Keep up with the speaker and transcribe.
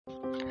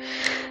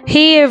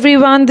Hey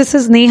everyone, this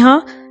is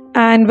Neha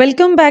and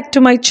welcome back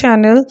to my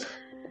channel.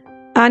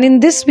 And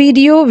in this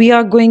video, we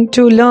are going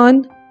to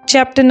learn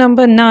chapter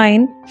number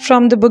 9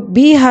 from the book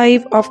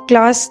Beehive of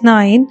class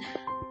 9.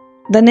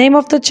 The name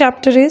of the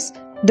chapter is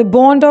The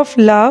Bond of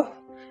Love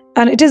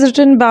and it is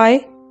written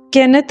by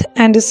Kenneth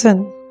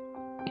Anderson.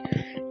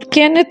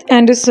 Kenneth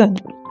Anderson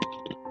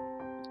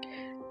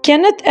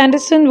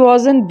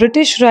was a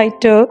British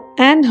writer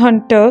and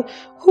hunter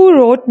who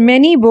wrote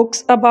many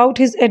books about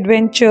his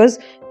adventures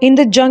in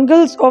the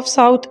jungles of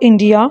South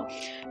India.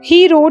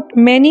 He wrote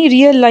many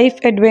real-life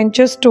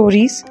adventure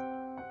stories.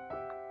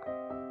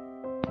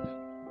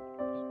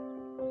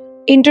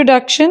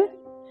 Introduction.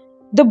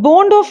 The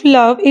Bond of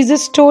Love is a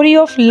story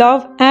of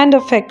love and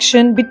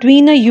affection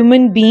between a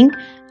human being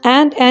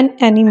and an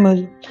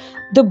animal.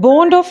 The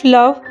bond of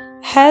love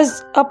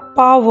has a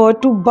power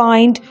to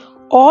bind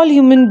all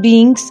human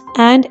beings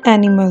and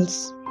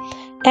animals.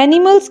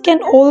 Animals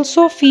can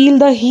also feel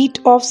the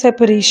heat of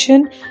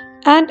separation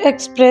and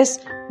express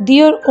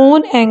their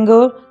own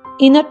anger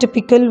in a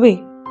typical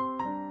way.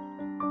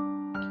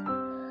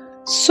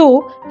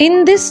 So,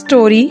 in this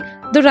story,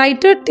 the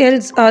writer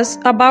tells us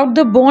about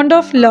the bond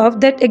of love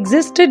that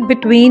existed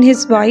between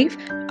his wife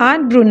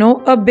and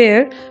Bruno, a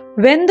bear.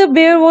 When the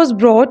bear was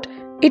brought,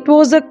 it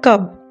was a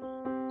cub.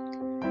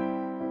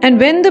 And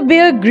when the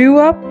bear grew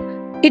up,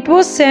 it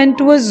was sent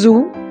to a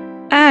zoo,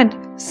 and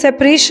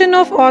separation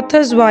of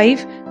author's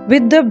wife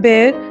with the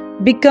bear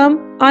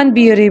became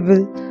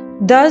unbearable.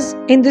 Thus,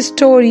 in the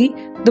story,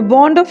 The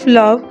Bond of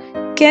Love,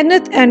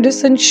 Kenneth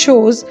Anderson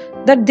shows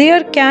that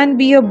there can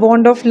be a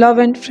bond of love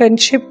and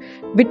friendship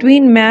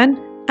between man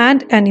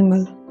and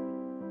animal.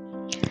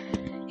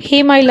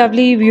 Hey my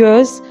lovely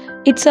viewers,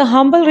 it's a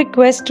humble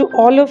request to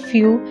all of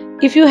you.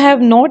 If you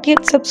have not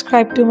yet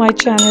subscribed to my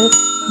channel,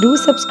 do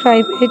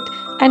subscribe it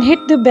and hit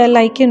the bell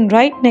icon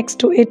right next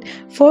to it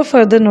for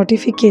further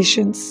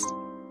notifications.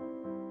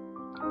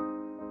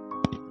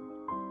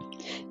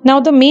 Now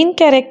the main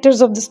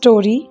characters of the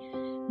story.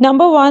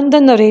 Number 1,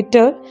 the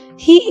narrator.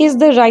 He is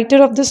the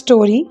writer of the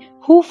story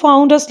who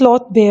found a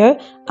sloth bear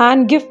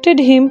and gifted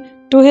him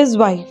to his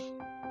wife.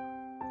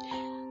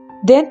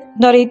 Then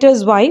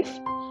narrator's wife.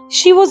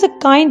 She was a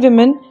kind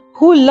woman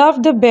who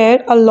loved the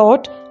bear a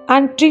lot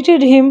and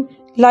treated him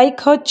like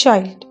her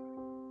child.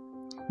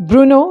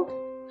 Bruno,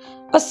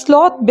 a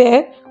sloth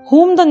bear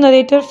whom the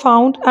narrator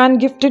found and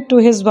gifted to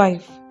his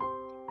wife.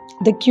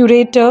 The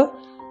curator,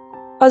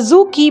 a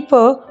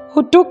zookeeper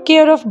who took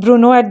care of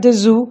Bruno at the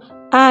zoo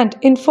and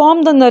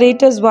informed the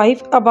narrator's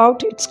wife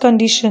about its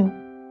condition.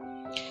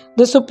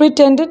 The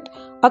superintendent,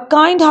 a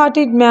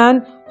kind-hearted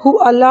man who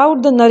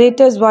allowed the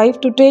narrator's wife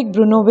to take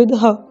Bruno with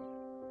her.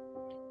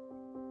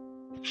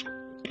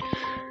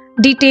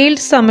 Detailed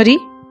summary.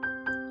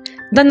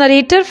 The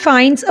narrator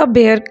finds a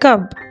bear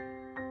cub.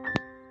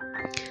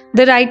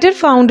 The writer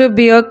found a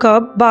bear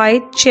cub by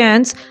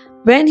chance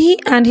when he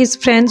and his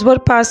friends were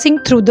passing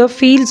through the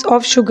fields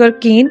of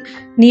sugarcane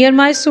near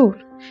Mysore.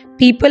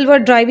 People were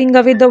driving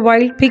away the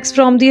wild pigs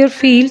from their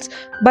fields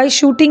by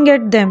shooting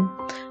at them.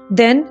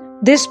 Then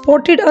they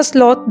spotted a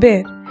sloth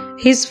bear.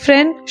 His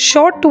friend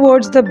shot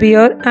towards the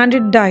bear and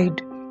it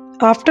died.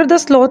 After the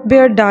sloth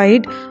bear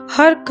died,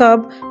 her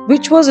cub,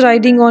 which was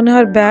riding on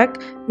her back,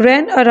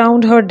 ran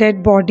around her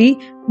dead body,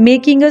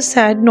 making a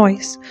sad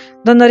noise.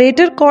 The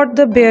narrator caught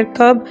the bear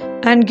cub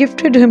and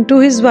gifted him to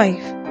his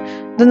wife.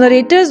 The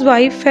narrator's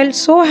wife felt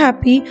so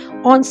happy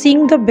on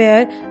seeing the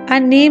bear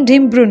and named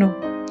him Bruno.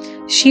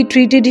 She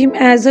treated him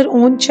as her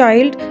own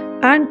child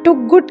and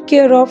took good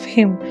care of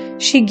him.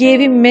 She gave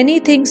him many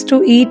things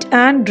to eat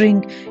and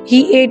drink.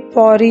 He ate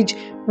porridge,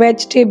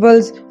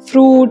 vegetables,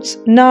 fruits,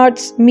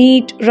 nuts,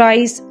 meat,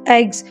 rice,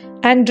 eggs,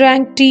 and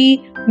drank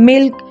tea,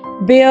 milk,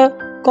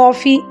 beer,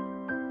 coffee.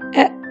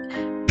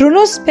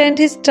 Bruno spent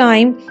his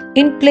time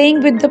in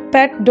playing with the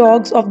pet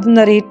dogs of the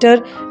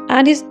narrator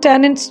and his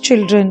tenants'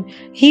 children.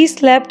 He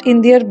slept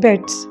in their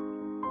beds.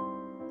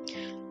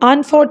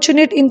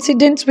 Unfortunate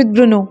incidents with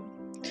Bruno.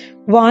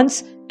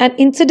 Once, an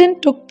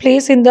incident took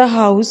place in the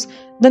house.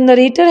 The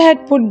narrator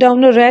had put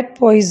down a rat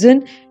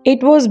poison.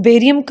 It was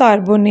barium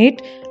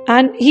carbonate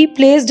and he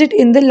placed it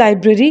in the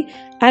library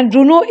and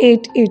Bruno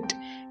ate it.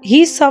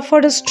 He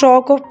suffered a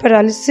stroke of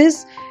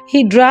paralysis.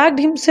 He dragged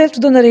himself to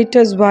the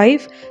narrator's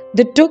wife.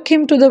 They took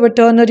him to the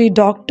veterinary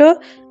doctor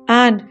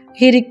and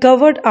he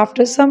recovered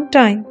after some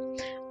time.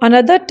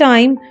 Another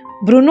time,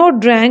 Bruno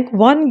drank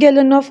 1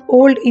 gallon of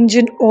old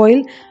engine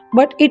oil,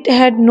 but it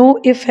had no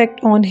effect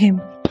on him.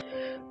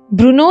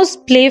 Bruno's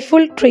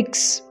playful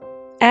tricks.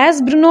 As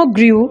Bruno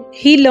grew,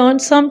 he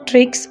learned some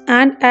tricks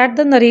and at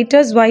the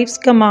narrator's wife's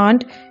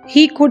command,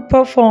 he could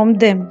perform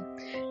them.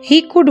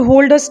 He could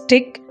hold a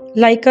stick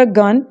like a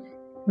gun.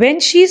 When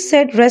she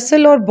said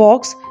wrestle or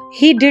box,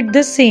 he did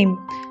the same.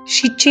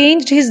 She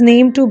changed his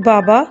name to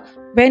Baba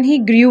when he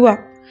grew up.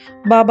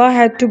 Baba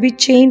had to be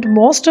chained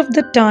most of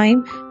the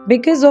time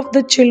because of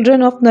the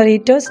children of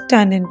narrator's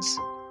tenants.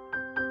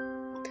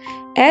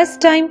 As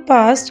time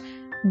passed,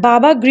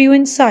 Baba grew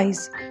in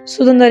size,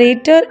 so the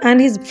narrator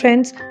and his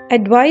friends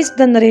advised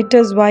the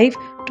narrator's wife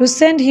to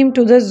send him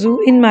to the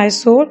zoo in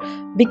Mysore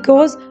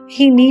because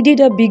he needed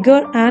a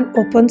bigger and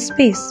open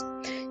space.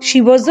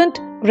 She wasn't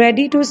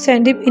ready to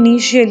send him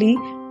initially,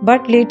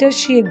 but later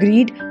she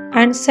agreed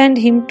and sent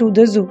him to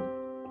the zoo.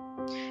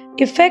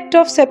 Effect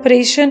of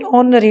separation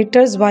on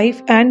narrator's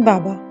wife and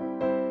Baba.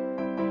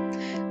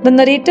 The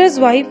narrator's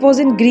wife was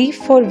in grief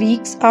for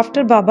weeks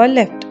after Baba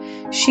left.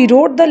 She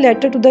wrote the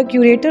letter to the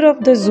curator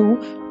of the zoo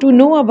to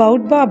know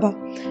about Baba.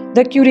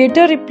 The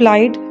curator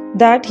replied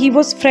that he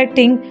was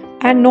fretting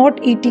and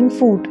not eating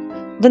food.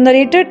 The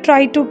narrator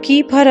tried to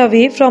keep her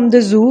away from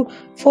the zoo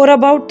for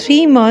about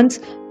 3 months,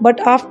 but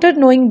after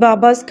knowing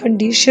Baba's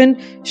condition,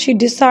 she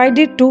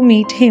decided to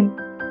meet him.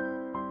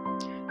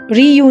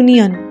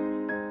 Reunion.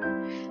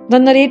 The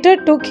narrator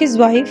took his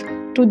wife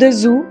to the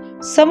zoo.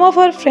 Some of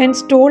her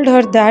friends told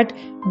her that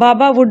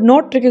Baba would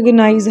not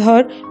recognize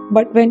her,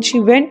 but when she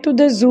went to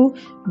the zoo,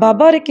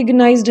 Baba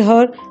recognized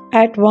her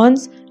at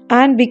once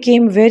and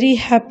became very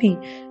happy.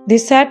 They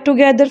sat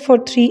together for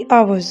 3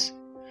 hours.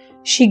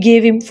 She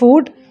gave him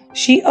food.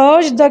 She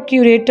urged the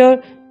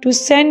curator to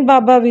send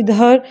Baba with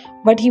her,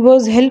 but he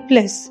was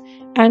helpless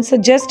and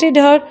suggested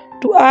her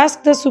to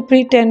ask the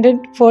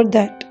superintendent for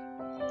that.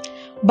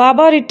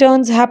 Baba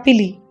returns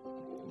happily.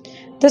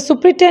 The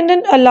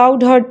superintendent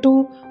allowed her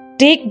to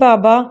take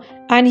Baba,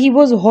 and he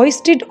was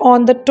hoisted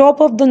on the top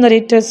of the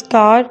narrator's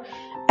car.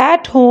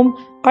 At home,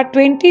 a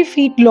 20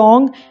 feet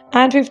long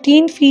and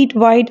 15 feet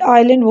wide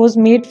island was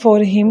made for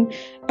him.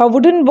 A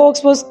wooden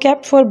box was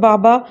kept for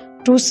Baba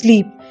to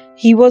sleep.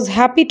 He was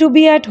happy to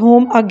be at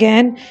home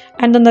again,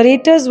 and the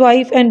narrator's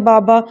wife and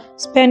Baba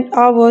spent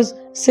hours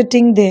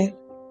sitting there.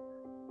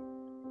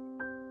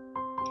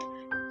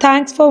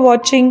 Thanks for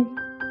watching.